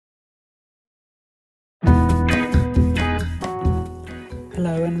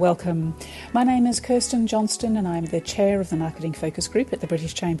Hello and welcome. My name is Kirsten Johnston and I'm the Chair of the Marketing Focus Group at the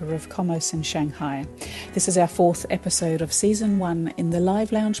British Chamber of Commerce in Shanghai. This is our fourth episode of Season 1 in the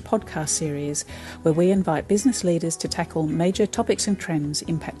Live Lounge podcast series, where we invite business leaders to tackle major topics and trends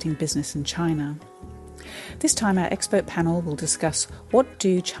impacting business in China. This time our expert panel will discuss what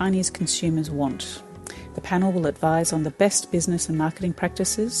do Chinese consumers want. The panel will advise on the best business and marketing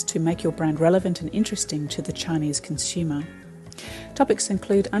practices to make your brand relevant and interesting to the Chinese consumer. Topics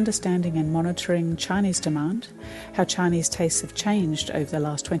include understanding and monitoring Chinese demand, how Chinese tastes have changed over the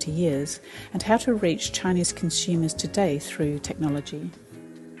last 20 years, and how to reach Chinese consumers today through technology.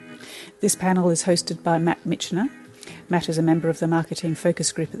 This panel is hosted by Matt Michener. Matt is a member of the Marketing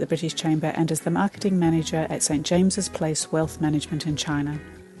Focus Group at the British Chamber and is the Marketing Manager at St James's Place Wealth Management in China.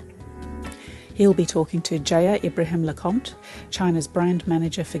 He'll be talking to Jaya Ibrahim Lecomte, China's brand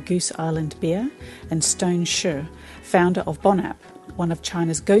manager for Goose Island Beer, and Stone Shi, founder of Bonapp, one of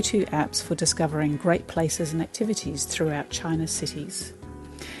China's go-to apps for discovering great places and activities throughout China's cities.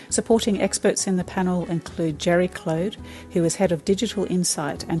 Supporting experts in the panel include Jerry Claude, who is Head of Digital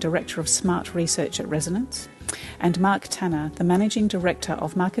Insight and Director of Smart Research at Resonance, and Mark Tanner, the Managing Director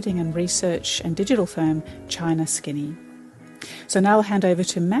of Marketing and Research and digital firm China Skinny. So now I'll hand over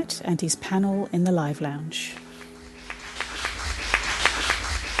to Matt and his panel in the Live Lounge.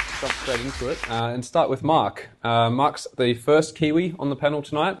 Jump straight into it and start with Mark. Mark's the first Kiwi on the panel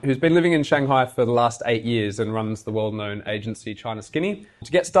tonight who's been living in Shanghai for the last 8 years and runs the well-known agency China Skinny.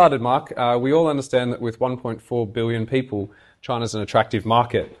 To get started, Mark, we all understand that with 1.4 billion people, China's an attractive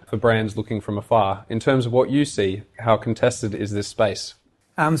market for brands looking from afar. In terms of what you see, how contested is this space?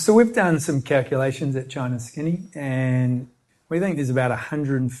 So we've done some calculations at China Skinny, and we think there's about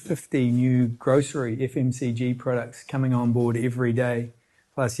 150 new grocery FMCG products coming on board every day.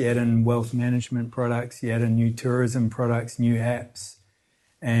 Plus you add in wealth management products, you add in new tourism products, new apps,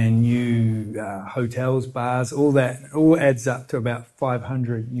 and new hotels, bars, all that all adds up to about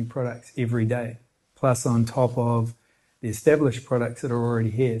 500 new products every day. Plus on top of the established products that are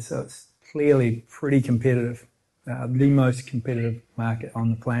already here. So it's clearly pretty competitive, the most competitive market on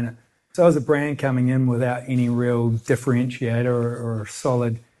the planet. So as a brand coming in without any real differentiator or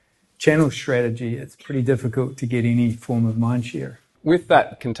solid channel strategy, it's pretty difficult to get any form of mindshare. With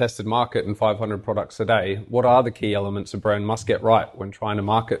that contested market and 500 products a day, what are the key elements a brand must get right when trying to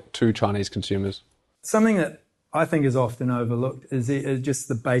market to Chinese consumers? Something that I think is often overlooked is just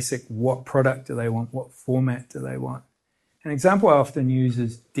the basic what product do they want, what format do they want. An example I often use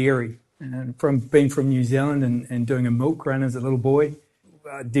is dairy. And being from New Zealand and doing a milk run as a little boy,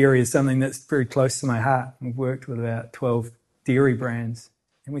 dairy is something that's very close to my heart. We've worked with about 12 dairy brands.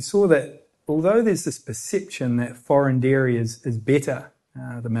 And we saw that although there's this perception that foreign dairy is better,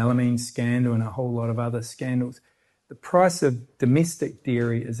 the melamine scandal and a whole lot of other scandals, the price of domestic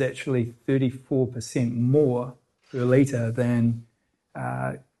dairy is actually 34% more per litre than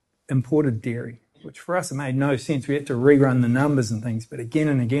imported dairy, which for us it made no sense. We had to rerun the numbers and things, but again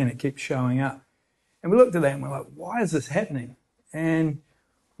and again it kept showing up. And we looked at that and we're like, why is this happening? And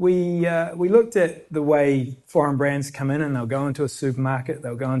we looked at the way foreign brands come in and they'll go into a supermarket,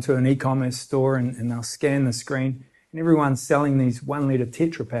 they'll go into an e-commerce store and they'll scan the screen and everyone's selling these 1 litre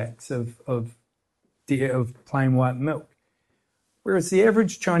Tetra Paks of plain white milk. Whereas the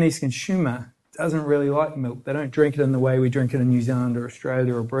average Chinese consumer doesn't really like milk. They don't drink it in the way we drink it in New Zealand or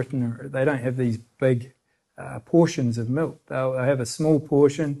Australia or Britain. Or they don't have these big portions of milk. They'll have a small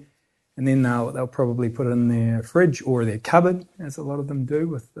portion and then they'll probably put it in their fridge or their cupboard, as a lot of them do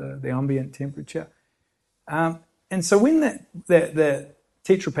with the ambient temperature. And so when that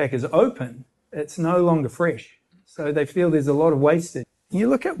Tetra Pak is open, it's no longer fresh. So they feel there's a lot of wastage. You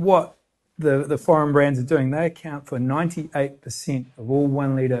look at what the foreign brands are doing, they account for 98% of all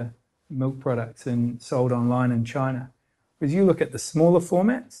 1 litre milk products sold online in China. Whereas you look at the smaller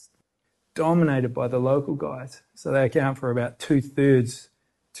formats, dominated by the local guys. So they account for about 2/3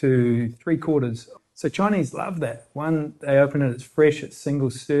 to 3/4. So Chinese love that. One, they open it, it's fresh, it's single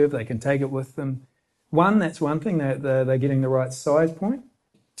serve, they can take it with them. That's one thing, they're getting the right size point.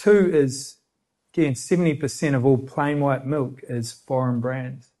 Two is, again, 70% of all plain white milk is foreign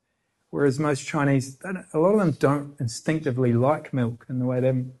brands. Whereas most Chinese, a lot of them don't instinctively like milk in the way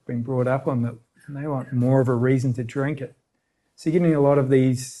they've been brought up on milk. And they want more of a reason to drink it. So you're getting a lot of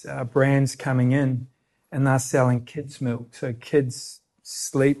these brands coming in and they're selling kids' milk. So kids'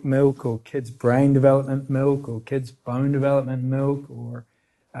 sleep milk or kids' brain development milk or kids' bone development milk or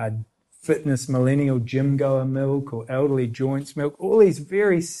fitness millennial gym goer milk or elderly joints milk. All these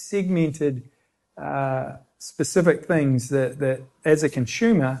very segmented, specific things that as a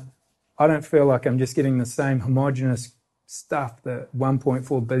consumer, I don't feel like I'm just getting the same homogenous stuff that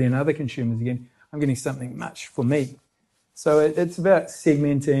 1.4 billion other consumers are getting. I'm getting something much for me. So it's about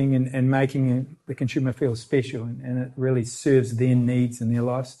segmenting and making the consumer feel special, and it really serves their needs and their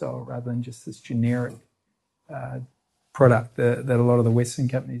lifestyle rather than just this generic product that a lot of the Western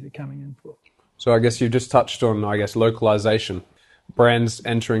companies are coming in for. So I guess you've just touched on, localization. Brands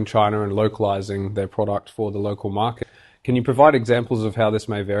entering China and localizing their product for the local market. Can you provide examples of how this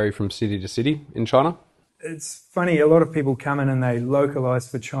may vary from city to city in China? It's funny, a lot of people come in and they localize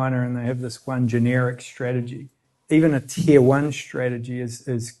for China and they have this one generic strategy. Even a tier one strategy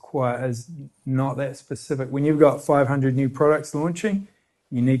is not that specific. When you've got 500 new products launching,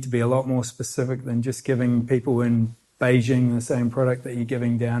 you need to be a lot more specific than just giving people in Beijing the same product that you're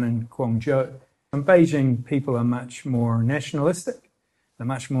giving down in Guangzhou. In Beijing, people are much more nationalistic. They're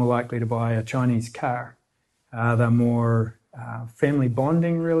much more likely to buy a Chinese car. They're more family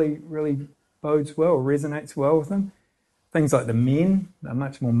bonding really bodes well, resonates well with them. Things like the men, they're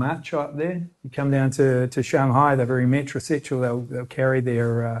much more macho up there. You come down to Shanghai, they're very metrosexual. They'll carry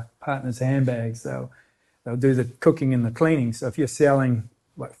their partner's handbags. They'll do the cooking and the cleaning. So if you're selling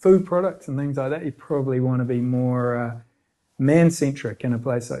like food products and things like that, you probably want to be more man-centric in a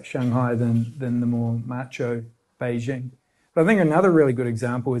place like Shanghai than the more macho Beijing. But I think another really good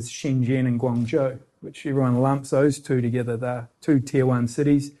example is Shenzhen and Guangzhou, which everyone lumps those two together. They're two tier one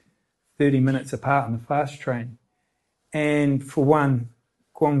cities, 30 minutes apart on the fast train. And for one,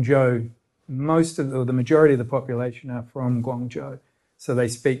 Guangzhou, the majority of the population are from Guangzhou, so they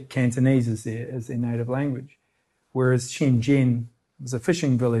speak Cantonese as their native language. Whereas Shenzhen was a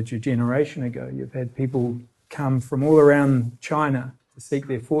fishing village a generation ago. You've had people come from all around China to seek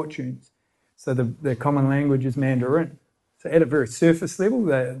their fortunes. So the common language is Mandarin. So at a very surface level,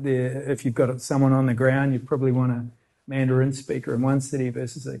 if you've got someone on the ground, you probably want a Mandarin speaker in one city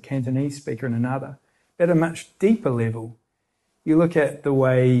versus a Cantonese speaker in another. At a much deeper level, you look at the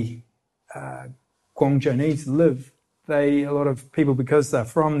way Guangzhounese live. A lot of people, because they're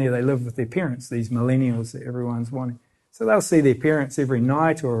from there, they live with their parents, these millennials that everyone's wanting. So they'll see their parents every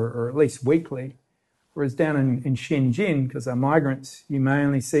night or at least weekly. Whereas down in Shenzhen, because they're migrants, you may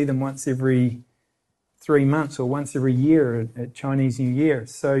only see them once every 3 months or once every year at Chinese New Year.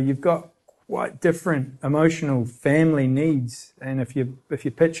 So you've got quite different emotional family needs. And if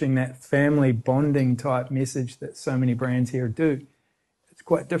you're pitching that family bonding type message that so many brands here do, it's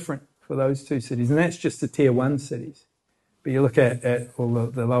quite different for those two cities. And that's just the tier one cities. But you look at all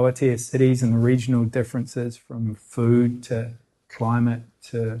the lower tier cities and the regional differences from food to climate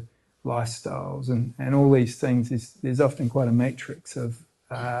to lifestyles and all these things. There's often quite a matrix of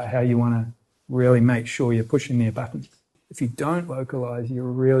how you want to really make sure you're pushing their buttons. If you don't localize, you're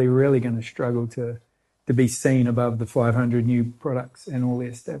really, really going to struggle to be seen above the 500 new products and all the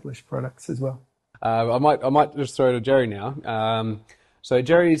established products as well. I might just throw to Jerry now. So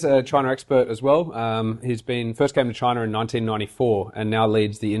Jerry's a China expert as well. He's first came to China in 1994 and now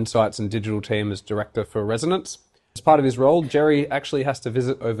leads the Insights and Digital team as Director for Resonance. As part of his role, Jerry actually has to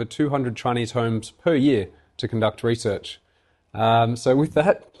visit over 200 Chinese homes per year to conduct research. So with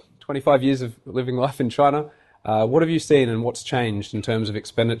that, 25 years of living life in China, what have you seen and what's changed in terms of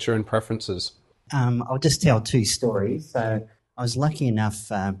expenditure and preferences? I'll just tell two stories. So I was lucky enough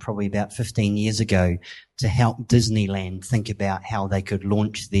probably about 15 years ago to help Disneyland think about how they could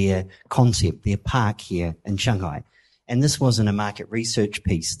launch their concept, their park here in Shanghai. And this wasn't a market research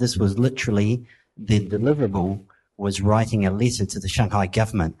piece. This was literally the deliverable was writing a letter to the Shanghai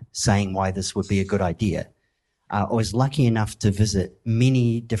government saying why this would be a good idea. I was lucky enough to visit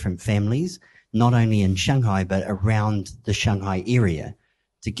many different families, not only in Shanghai, but around the Shanghai area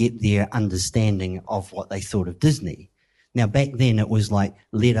to get their understanding of what they thought of Disney. Now, back then it was like,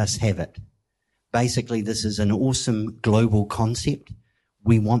 let us have it. Basically, this is an awesome global concept.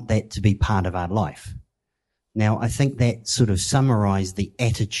 We want that to be part of our life. Now, I think that sort of summarized the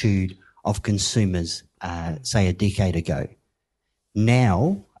attitude of consumers, say a decade ago.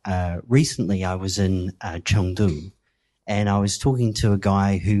 Now, recently I was in Chengdu and I was talking to a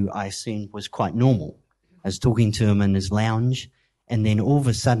guy who I assumed was quite normal. I was talking to him in his lounge and then all of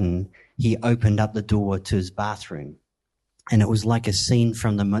a sudden he opened up the door to his bathroom and it was like a scene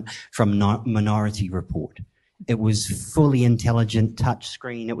from Minority Report. It was fully intelligent touch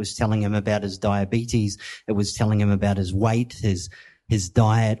screen. It was telling him about his diabetes. It was telling him about his weight, his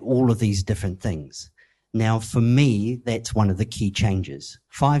diet, all of these different things. Now, for me, that's one of the key changes.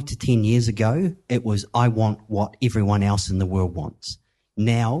 5 to 10 years ago, it was, I want what everyone else in the world wants.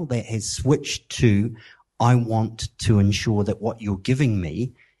 Now that has switched to, I want to ensure that what you're giving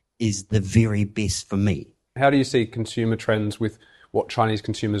me is the very best for me. How do you see consumer trends with what Chinese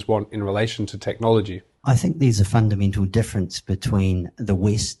consumers want in relation to technology? I think there's a fundamental difference between the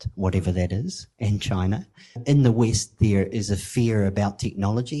West, whatever that is, and China. In the West, there is a fear about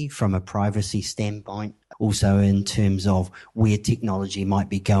technology from a privacy standpoint, also in terms of where technology might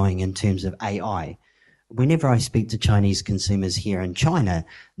be going in terms of AI. Whenever I speak to Chinese consumers here in China,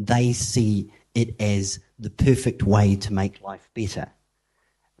 they see it as the perfect way to make life better.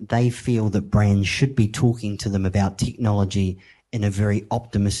 They feel that brands should be talking to them about technology in a very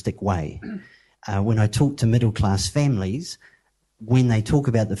optimistic way. When I talk to middle-class families, when they talk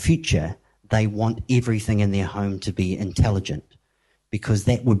about the future, they want everything in their home to be intelligent, because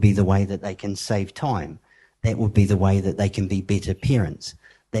that would be the way that they can save time. That would be the way that they can be better parents.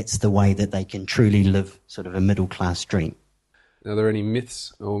 That's the way that they can truly live sort of a middle-class dream. Are there any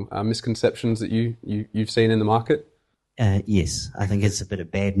myths or misconceptions that you've seen in the market? Yes, I think it's a bit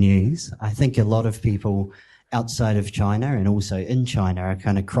of bad news. I think a lot of people outside of China and also in China are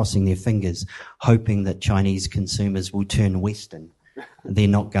kind of crossing their fingers, hoping that Chinese consumers will turn Western. They're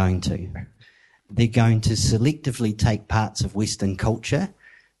not going to. They're going to selectively take parts of Western culture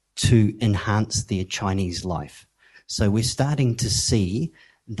to enhance their Chinese life. So we're starting to see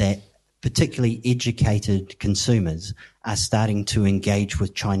that particularly educated consumers are starting to engage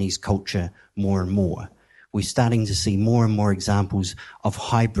with Chinese culture more and more. We're starting to see more and more examples of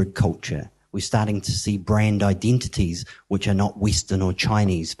hybrid culture. We're starting to see brand identities which are not Western or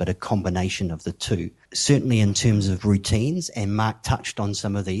Chinese, but a combination of the two. Certainly in terms of routines, and Mark touched on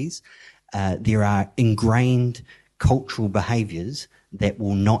some of these, there are ingrained cultural behaviours that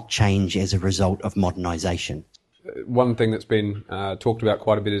will not change as a result of modernisation. One thing that's been talked about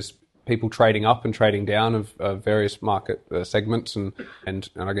quite a bit is people trading up and trading down of various market segments and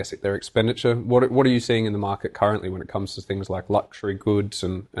I guess their expenditure. What are you seeing in the market currently when it comes to things like luxury goods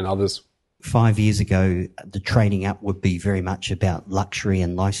and others? 5 years ago, the trading up would be very much about luxury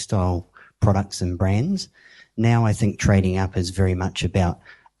and lifestyle products and brands. Now I think trading up is very much about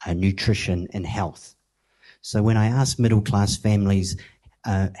nutrition and health. So when I ask middle-class families,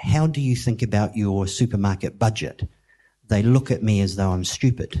 how do you think about your supermarket budget? They look at me as though I'm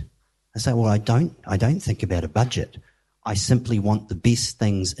stupid. I say, well, I don't think about a budget. I simply want the best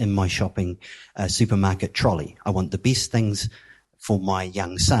things in my shopping supermarket trolley. I want the best things for my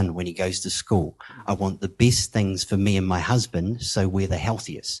young son when he goes to school. I want the best things for me and my husband, so we're the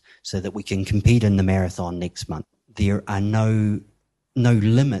healthiest, so that we can compete in the marathon next month. There are no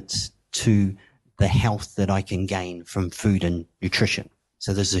limits to the health that I can gain from food and nutrition.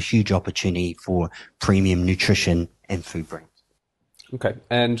 So there's a huge opportunity for premium nutrition and food brands. Okay,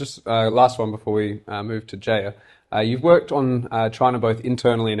 and just last one before we move to Jaya. You've worked on China both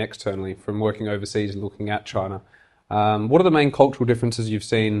internally and externally, from working overseas and looking at China. What are the main cultural differences you've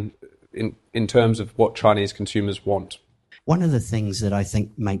seen in terms of what Chinese consumers want? One of the things that I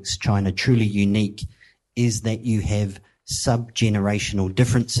think makes China truly unique is that you have sub-generational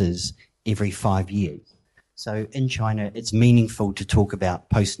differences every 5 years. So in China, it's meaningful to talk about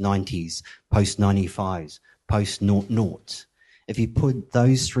post-90s, post-95s, post-noughts. If you put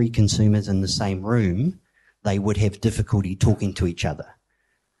those three consumers in the same room, they would have difficulty talking to each other.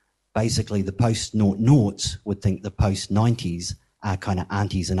 Basically, the post-noughts would think the post-90s are kind of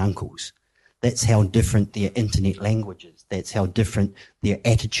aunties and uncles. That's how different their internet language is. That's how different their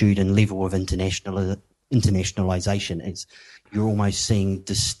attitude and level of internationalization is. You're almost seeing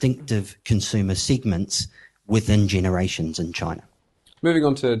distinctive consumer segments within generations in China. Moving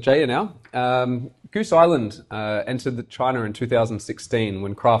on to Jaya now. Goose Island entered China in 2016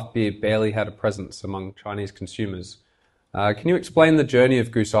 when craft beer barely had a presence among Chinese consumers. Can you explain the journey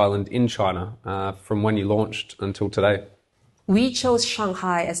of Goose Island in China from when you launched until today? We chose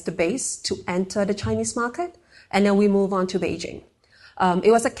Shanghai as the base to enter the Chinese market, and then we move on to Beijing.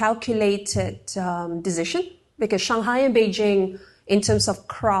 It was a calculated decision because Shanghai and Beijing, in terms of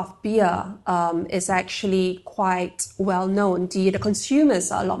craft beer, is actually quite well known. The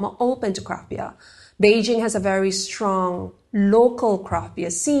consumers are a lot more open to craft beer. Beijing has a very strong local craft beer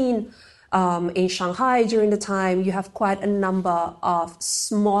scene. In Shanghai during the time, you have quite a number of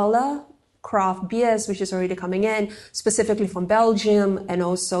smaller craft beers which is already coming in, specifically from Belgium and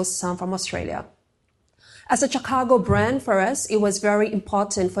also some from Australia. As a Chicago brand for us, it was very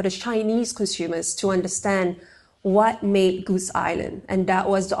important for the Chinese consumers to understand what made Goose Island, and that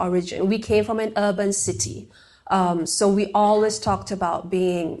was the origin. We came from an urban city, so we always talked about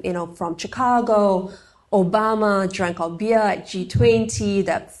being, from Chicago. Obama drank our beer at G20,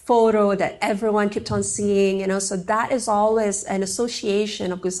 that photo that everyone kept on seeing, so that is always an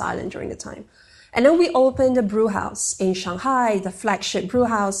association of Goose Island during the time. And then we opened a brew house in Shanghai, the flagship brew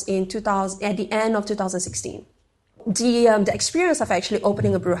house at the end of 2016. the experience of actually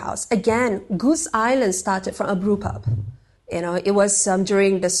opening a brew house. Again, Goose Island started from a brew pub. It was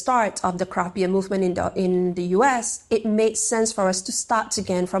during the start of the craft beer movement in the US. It made sense for us to start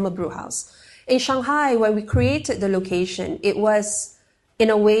again from a brew house. In Shanghai, when we created the location, it was in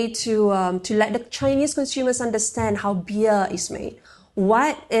a way to let the Chinese consumers understand how beer is made.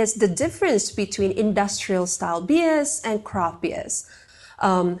 What is the difference between industrial style beers and craft beers?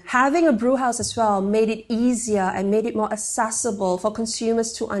 Having a brew house as well made it easier and made it more accessible for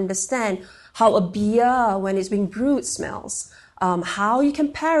consumers to understand how a beer, when it's being brewed, smells, how you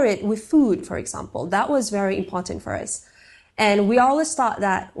can pair it with food, for example. That was very important for us. And we always thought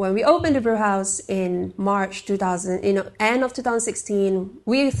that when we opened the brew house in March 2000, end of 2016,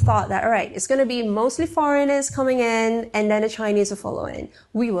 we thought that, all right, it's going to be mostly foreigners coming in and then the Chinese will follow in.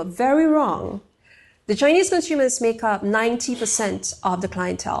 We were very wrong. The Chinese consumers make up 90% of the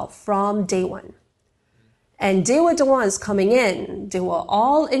clientele from day one. And they were the ones coming in. They were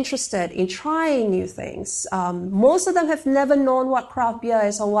all interested in trying new things. Most of them have never known what craft beer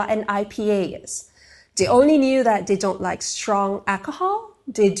is or what an IPA is. They only knew that they don't like strong alcohol.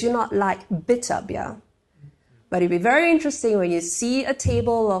 They do not like bitter beer. But it'd be very interesting when you see a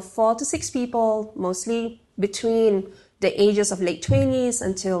table of 4 to 6 people, mostly between the ages of late 20s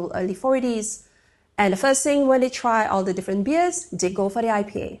until early 40s. And the first thing when they try all the different beers, they go for the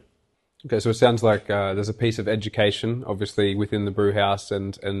IPA. Okay, so it sounds like there's a piece of education, obviously, within the brew house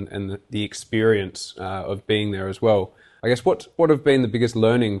and the experience of being there as well. I guess what have been the biggest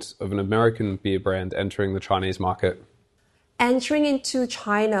learnings of an American beer brand entering the Chinese market? Entering into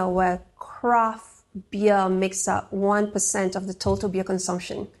China, where craft beer makes up 1% of the total beer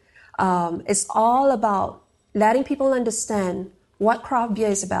consumption, it's all about letting people understand what craft beer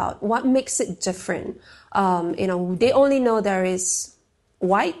is about, what makes it different. They only know there is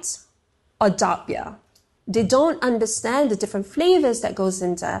white or dark beer. They don't understand the different flavors that goes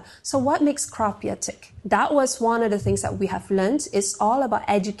in there. So what makes craft beer tick? That was one of the things that we have learned. It's all about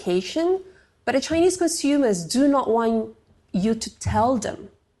education, but the Chinese consumers do not want you to tell them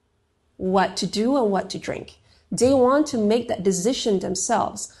what to do and what to drink. They want to make that decision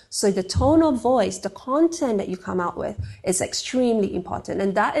themselves. So the tone of voice, the content that you come out with is extremely important.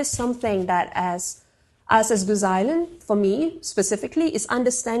 And that is something that as Goose Island, for me specifically, is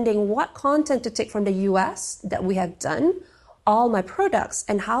understanding what content to take from the US that we have done, all my products,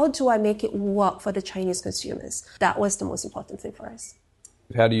 and how do I make it work for the Chinese consumers. That was the most important thing for us.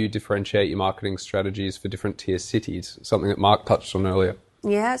 How do you differentiate your marketing strategies for different tier cities? Something that Mark touched on earlier.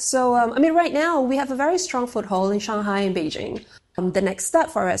 Yeah, so right now we have a very strong foothold in Shanghai and Beijing. The next step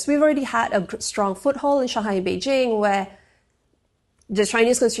for us, we've already had a strong foothold in Shanghai and Beijing where the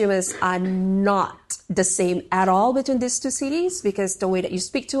Chinese consumers are not the same at all between these two cities because the way that you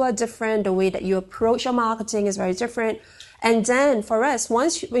speak to are different, the way that you approach your marketing is very different. And then for us, for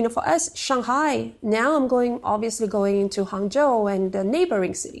us, Shanghai, now I'm obviously going into Hangzhou and the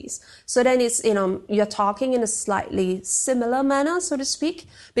neighboring cities. So then it's, you're talking in a slightly similar manner, so to speak,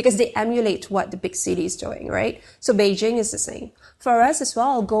 because they emulate what the big city is doing, right? So Beijing is the same. For us as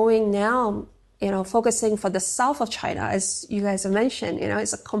well, going now, focusing for the south of China, as you guys have mentioned,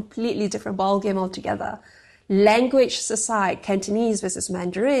 it's a completely different ballgame altogether. Language aside, Cantonese versus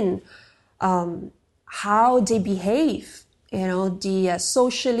Mandarin, how they behave,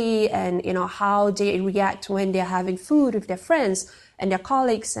 socially and, how they react when they're having food with their friends and their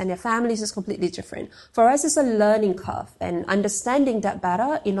colleagues and their families is completely different. For us, it's a learning curve and understanding that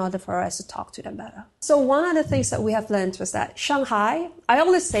better in order for us to talk to them better. So one of the things that we have learned was that Shanghai, I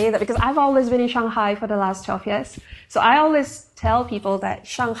always say that because I've always been in Shanghai for the last 12 years. So I always tell people that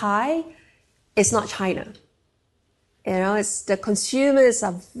Shanghai is not China. It's the consumers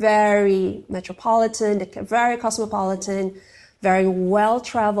are very metropolitan, they're very cosmopolitan, very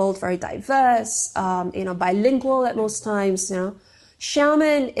well-traveled, very diverse, bilingual at most times,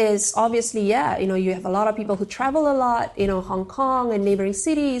 Xiamen is obviously, you have a lot of people who travel a lot, Hong Kong and neighboring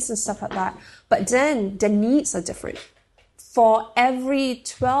cities and stuff like that. But then the needs are different. For every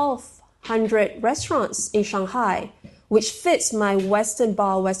 1,200 restaurants in Shanghai, which fits my Western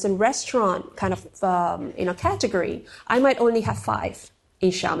bar, Western restaurant kind of, category, I might only have 5 in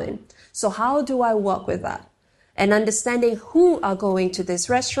Xiamen. So how do I work with that? And understanding who are going to these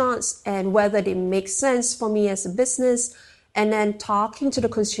restaurants and whether they make sense for me as a business, and then talking to the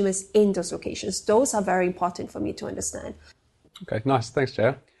consumers in those locations. Those are very important for me to understand. Okay, nice. Thanks,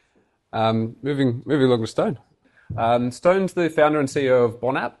 Jaya. Moving along to Stone. Stone's the founder and CEO of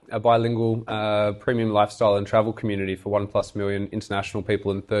Bon-App, a bilingual premium lifestyle and travel community for 1+ million international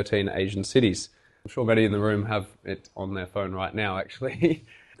people in 13 Asian cities. I'm sure many in the room have it on their phone right now, actually.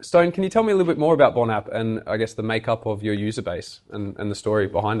 Stone, can you tell me a little bit more about Bon App and I guess the makeup of your user base and the story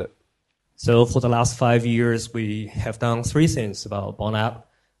behind it? So for the last 5 years, we have done three things about Bon App.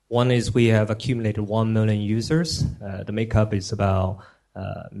 One is we have accumulated 1 million users. The makeup is about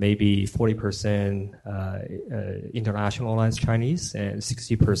maybe 40% internationalized Chinese and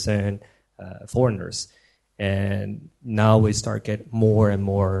 60% foreigners. And now we start get more and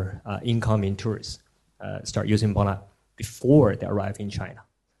more incoming tourists start using Bon App before they arrive in China,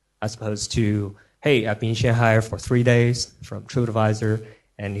 as opposed to, hey, I've been in Shanghai for 3 days from TripAdvisor,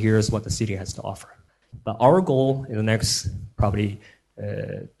 and here's what the city has to offer. But our goal in the next probably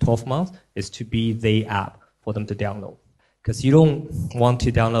 12 months is to be the app for them to download. Because you don't want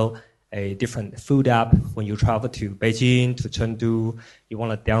to download a different food app when you travel to Beijing, to Chengdu. You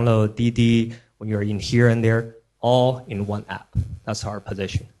want to download Didi when you're in here and there, all in one app. That's our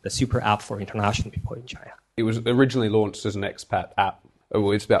position, the super app for international people in China. It was originally launched as an expat app.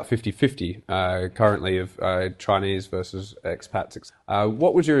 Well, it's about 50-50 currently of Chinese versus expats.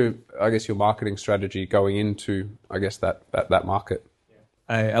 What was your marketing strategy going into, that market?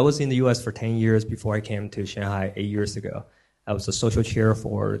 I was in the US for 10 years before I came to Shanghai 8 years ago. I was a social chair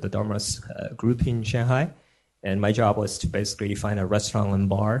for the Dormers group in Shanghai. And my job was to basically find a restaurant and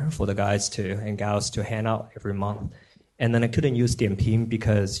bar for the guys and gals to hang out every month. And then I couldn't use Dianping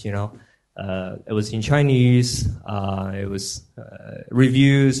because, it was in Chinese. It was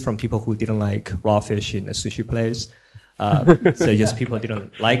reviews from people who didn't like raw fish in a sushi place. So just people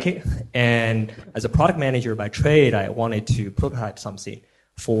didn't like it. And as a product manager by trade, I wanted to prototype something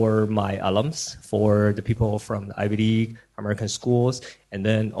for my alums, for the people from the Ivy League, American schools, and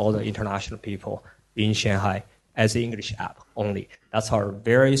then all the international people in Shanghai as an English app only. That's our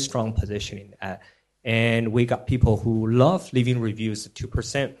very strong positioning. And we got people who love leaving reviews,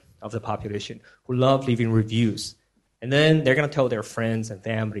 2% of the population, who love leaving reviews. And then they're going to tell their friends and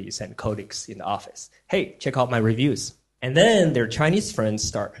families and colleagues in the office, hey, check out my reviews. And then their Chinese friends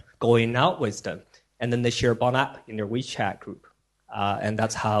start going out with them. And then they share Bon App in their WeChat group. And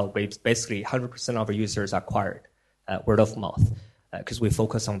that's how basically 100% of our users are acquired, word of mouth, because we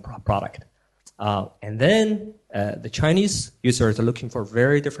focus on product. And then the Chinese users are looking for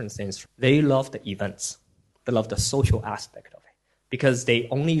very different things. They love the events. They love the social aspect of it because they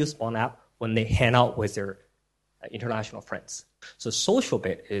only use Bon App when they hang out with their international friends. So social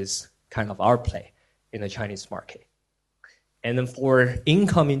bit is kind of our play in the Chinese market. And then for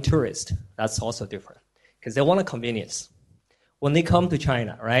incoming tourists, that's also different because they want a convenience. When they come to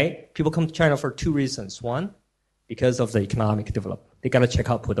China, right? People come to China for two reasons. One, because of the economic development. They got to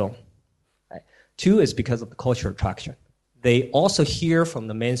check out Pudong. Right? Two is because of the cultural attraction. They also hear from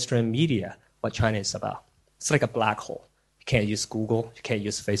the mainstream media what China is about. It's like a black hole. You can't use Google. You can't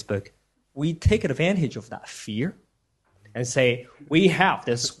use Facebook. We take advantage of that fear and say, we have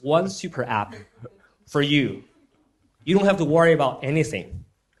this one super app for you. You don't have to worry about anything.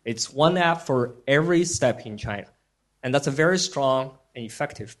 It's one app for every step in China. And that's a very strong and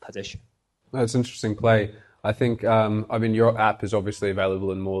effective position. That's an interesting play. I think, your app is obviously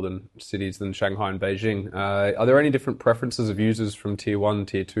available in more cities than Shanghai and Beijing. Are there any different preferences of users from tier 1,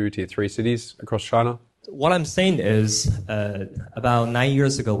 tier 2, tier 3 cities across China? What I'm saying is, about 9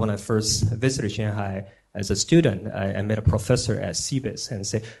 years ago when I first visited Shanghai as a student, I met a professor at CBIS and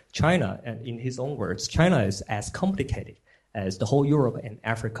said, China, and in his own words, China is as complicated as the whole Europe and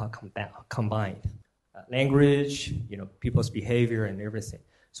Africa combined. Language, people's behavior and everything.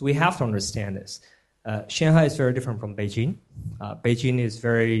 So we have to understand this. Shanghai is very different from Beijing. Beijing is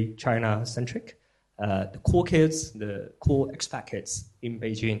very China-centric. The cool kids, the cool expat kids in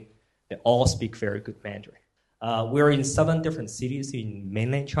Beijing, they all speak very good Mandarin. We're in 7 different cities in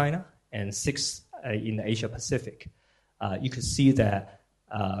mainland China and 6 in the Asia Pacific. You could see that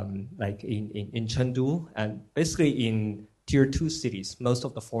like in Chengdu and basically in Tier 2 cities, most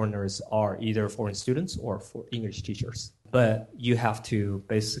of the foreigners are either foreign students or for English teachers. But you have to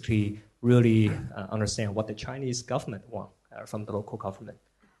basically really understand what the Chinese government want from the local government.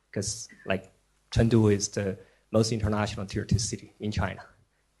 Because like Chengdu is the most international Tier 2 city in China.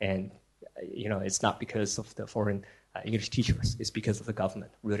 And it's not because of the foreign English teachers. It's because of the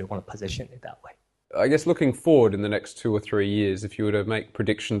government really want to position it that way. I guess looking forward in the next 2 or 3 years, if you were to make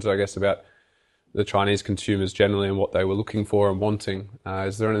predictions, about the Chinese consumers generally and what they were looking for and wanting.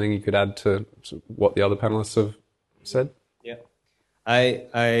 Is there anything you could add to what the other panelists have said? Yeah,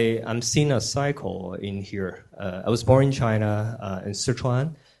 I'm seeing a cycle in here. I was born in China, in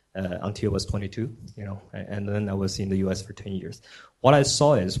Sichuan, until I was 22, and then I was in the US for 10 years. What I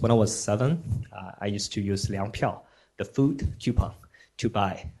saw is when I was 7, I used to use Liangpiao, the food coupon, to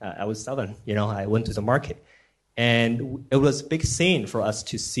buy. I was 7, I went to the market. And it was a big thing for us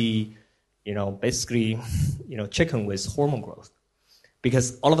to see, basically, chicken with hormone growth.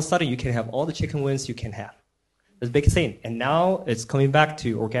 Because all of a sudden you can have all the chicken wings you can have. It's a big thing. And now it's coming back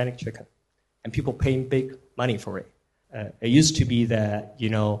to organic chicken. And people paying big money for it. It used to be that,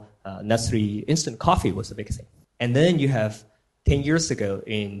 Nestle instant coffee was a big thing. And then you have 10 years ago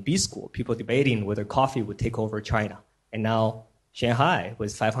in B school, people debating whether coffee would take over China. And now Shanghai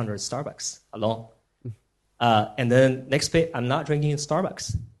with 500 Starbucks alone. And then next bit, I'm not drinking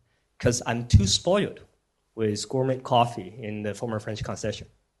Starbucks because I'm too spoiled with gourmet coffee in the former French concession.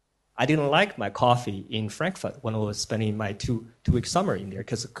 I didn't like my coffee in Frankfurt when I was spending my two-week summer in there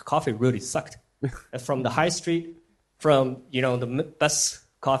because the coffee really sucked. From the high street, from the best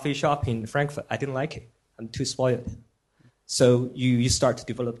coffee shop in Frankfurt, I didn't like it. I'm too spoiled. So you start to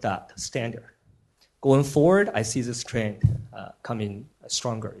develop that standard. Going forward, I see this trend coming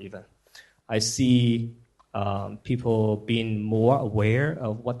stronger even. I see people being more aware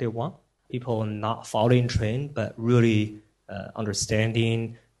of what they want. People not following trend, but really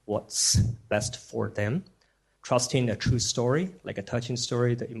understanding what's best for them. Trusting a true story, like a touching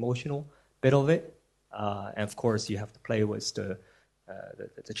story, the emotional bit of it. And of course, you have to play with the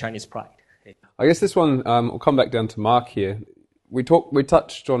Chinese pride. I guess this one, will come back down to Mark here. We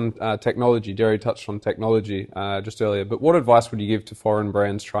touched on technology. Jerry touched on technology just earlier. But what advice would you give to foreign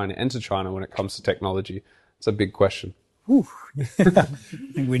brands trying to enter China when it comes to technology? It's a big question. I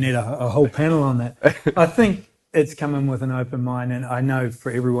think we need a whole panel on that. I think it's come in with an open mind, and I know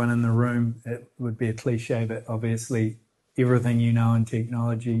for everyone in the room it would be a cliche, but obviously everything you know in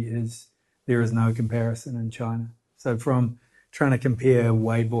technology there is no comparison in China. So from trying to compare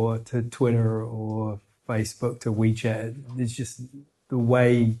Weibo to Twitter or Facebook to WeChat, it's just the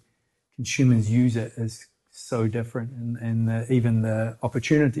way consumers use it is so different, and even the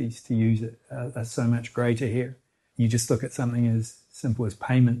opportunities to use it are so much greater here. You just look at something as simple as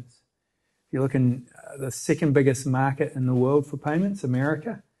payments. If you look in the second biggest market in the world for payments,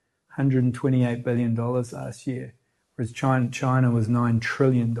 America, $128 billion last year, whereas China was $9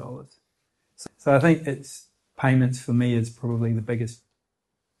 trillion. So I think payments for me is probably the biggest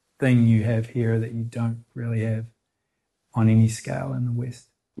thing you have here that you don't really have on any scale in the West.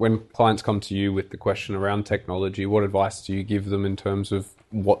 When clients come to you with the question around technology, what advice do you give them in terms of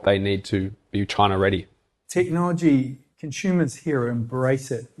what they need to be China ready? Technology, consumers here embrace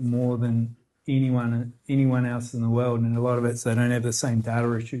it more than anyone else in the world, and a lot of it's they don't have the same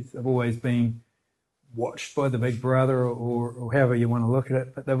data issues. They've always been watched by the big brother or however you want to look at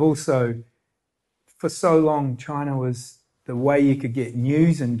it, but they've also, for so long, China was the way you could get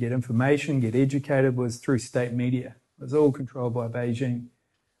news and get information, get educated was through state media. It was all controlled by Beijing.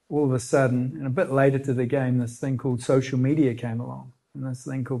 All of a sudden, and a bit later to the game, this thing called social media came along, and this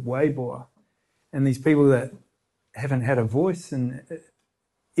thing called Weibo. And these people that haven't had a voice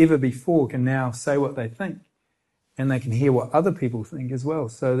ever before can now say what they think, and they can hear what other people think as well.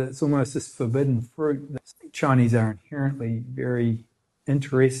 So that's almost this forbidden fruit. Chinese are inherently very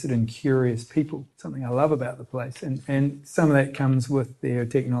interested and curious people, something I love about the place, and some of that comes with their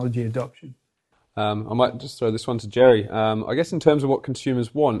technology adoption. I might just throw this one to Jerry. I guess in terms of what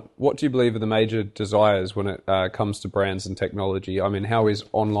consumers want, what do you believe are the major desires when it comes to brands and technology? I mean, how is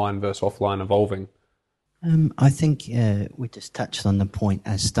online versus offline evolving? I think we just touched on the point,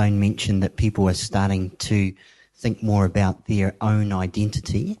 as Stone mentioned, that people are starting to think more about their own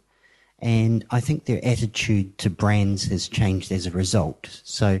identity. And I think their attitude to brands has changed as a result.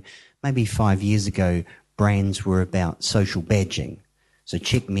 So maybe 5 years ago, brands were about social badging. So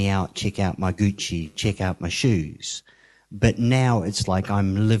check me out, check out my Gucci, check out my shoes. But now it's like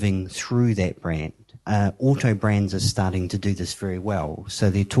I'm living through that brand. Auto brands are starting to do this very well. So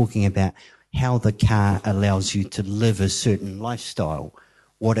they're talking about how the car allows you to live a certain lifestyle,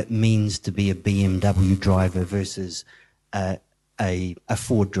 what it means to be a BMW driver versus a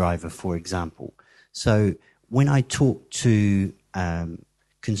Ford driver, for example. So when I talk to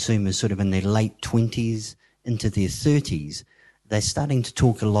consumers sort of in their late 20s into their 30s, they're starting to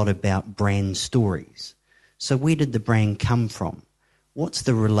talk a lot about brand stories. So where did the brand come from? What's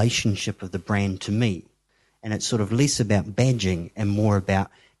the relationship of the brand to me? And it's sort of less about badging and more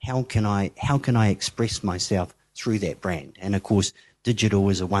about how can I express myself through that brand? And of course, digital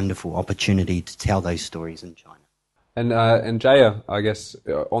is a wonderful opportunity to tell those stories in China. And Jaya, I guess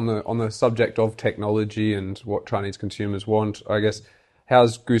on the subject of technology and what Chinese consumers want, I guess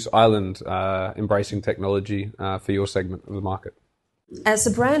how's Goose Island embracing technology for your segment of the market? As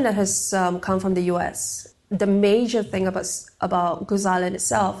a brand that has come from the US, the major thing about Goose Island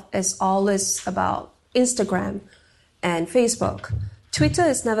itself is always about Instagram and Facebook. Twitter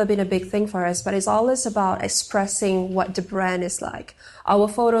has never been a big thing for us, but it's always about expressing what the brand is like. Our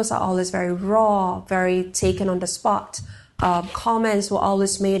photos are always very raw, very taken on the spot. Comments were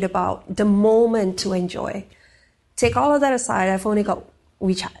always made about the moment to enjoy. Take all of that aside, I've only got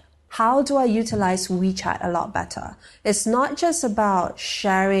WeChat. How do I utilize WeChat a lot better? It's not just about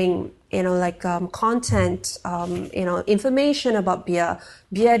sharing, content, information about beer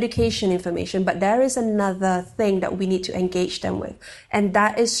education information, but there is another thing that we need to engage them with. And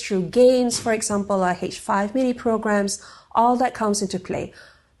that is through games, for example, our H5 mini programs, all that comes into play.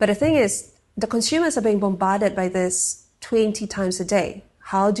 But the thing is, the consumers are being bombarded by this 20 times a day.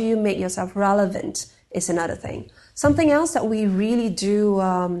 How do you make yourself relevant is another thing. Something else that we really do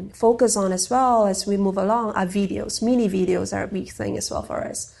focus on as well as we move along are videos. Mini videos are a big thing as well for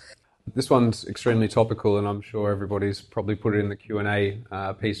us. This one's extremely topical, and I'm sure everybody's probably put it in the Q&A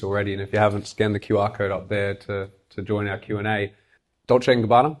piece already. And if you haven't, scan the QR code up there to join our Q&A. Dolce &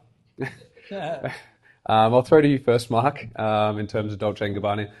 Gabbana? Yeah. I'll throw to you first, Mark, in terms of Dolce &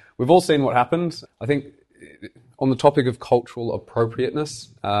 Gabbana. We've all seen what happened. I think on the topic of cultural appropriateness,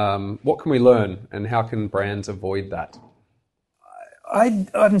 what can we learn and how can brands avoid that?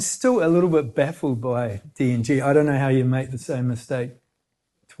 I'm still a little bit baffled by D&G. I don't know how you make the same mistake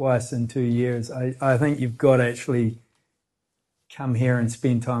twice in 2 years. I think you've got to actually come here and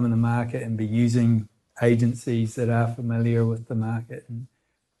spend time in the market and be using agencies that are familiar with the market. And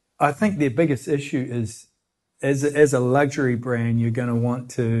I think their biggest issue is, as a luxury brand, you're going to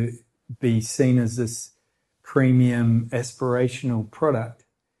want to be seen as this premium aspirational product,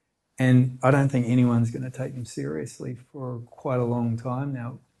 and I don't think anyone's going to take them seriously for quite a long time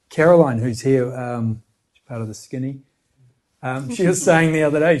now. Caroline, who's here, she's part of the Skinny, she was saying the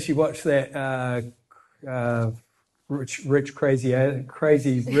other day she watched that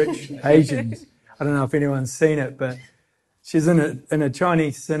Crazy Rich Asians. I don't know if anyone's seen it, but she's in a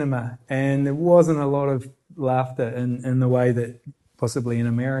Chinese cinema, and there wasn't a lot of laughter in the way that possibly in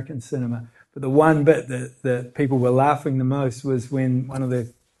American cinema. But the one bit that people were laughing the most was when one of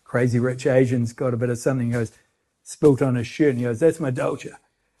the Crazy Rich Asians got a bit of something, goes, spilt on his shirt, and he goes, "That's my Dolce."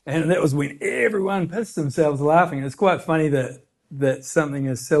 And that was when everyone pissed themselves laughing. And it's quite funny that something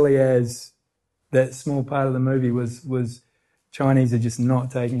as silly as that small part of the movie was Chinese are just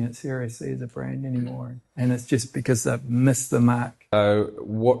not taking it seriously as a brand anymore. And it's just because they've missed the mark.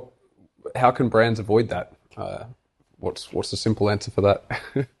 How can brands avoid that? What's the simple answer for that?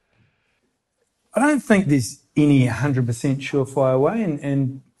 I don't think there's any 100% surefire way,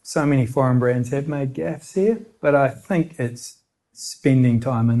 and so many foreign brands have made gaffes here, but I think it's spending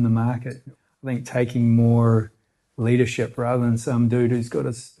time in the market. I think taking more leadership rather than some dude who's got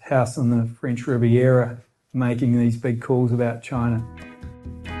his house on the French Riviera making these big calls about China.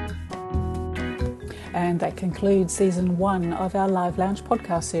 And that concludes season 1 of our Live Lounge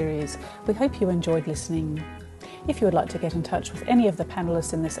podcast series. We hope you enjoyed listening. If you would like to get in touch with any of the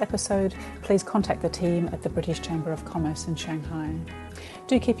panellists in this episode, please contact the team at the British Chamber of Commerce in Shanghai.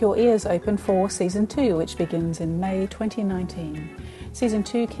 Do keep your ears open for Season 2, which begins in May 2019. Season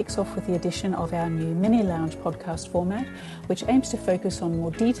 2 kicks off with the addition of our new Mini Lounge podcast format, which aims to focus on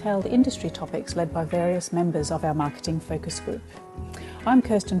more detailed industry topics led by various members of our marketing focus group. I'm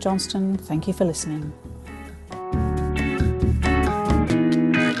Kirsten Johnston. Thank you for listening.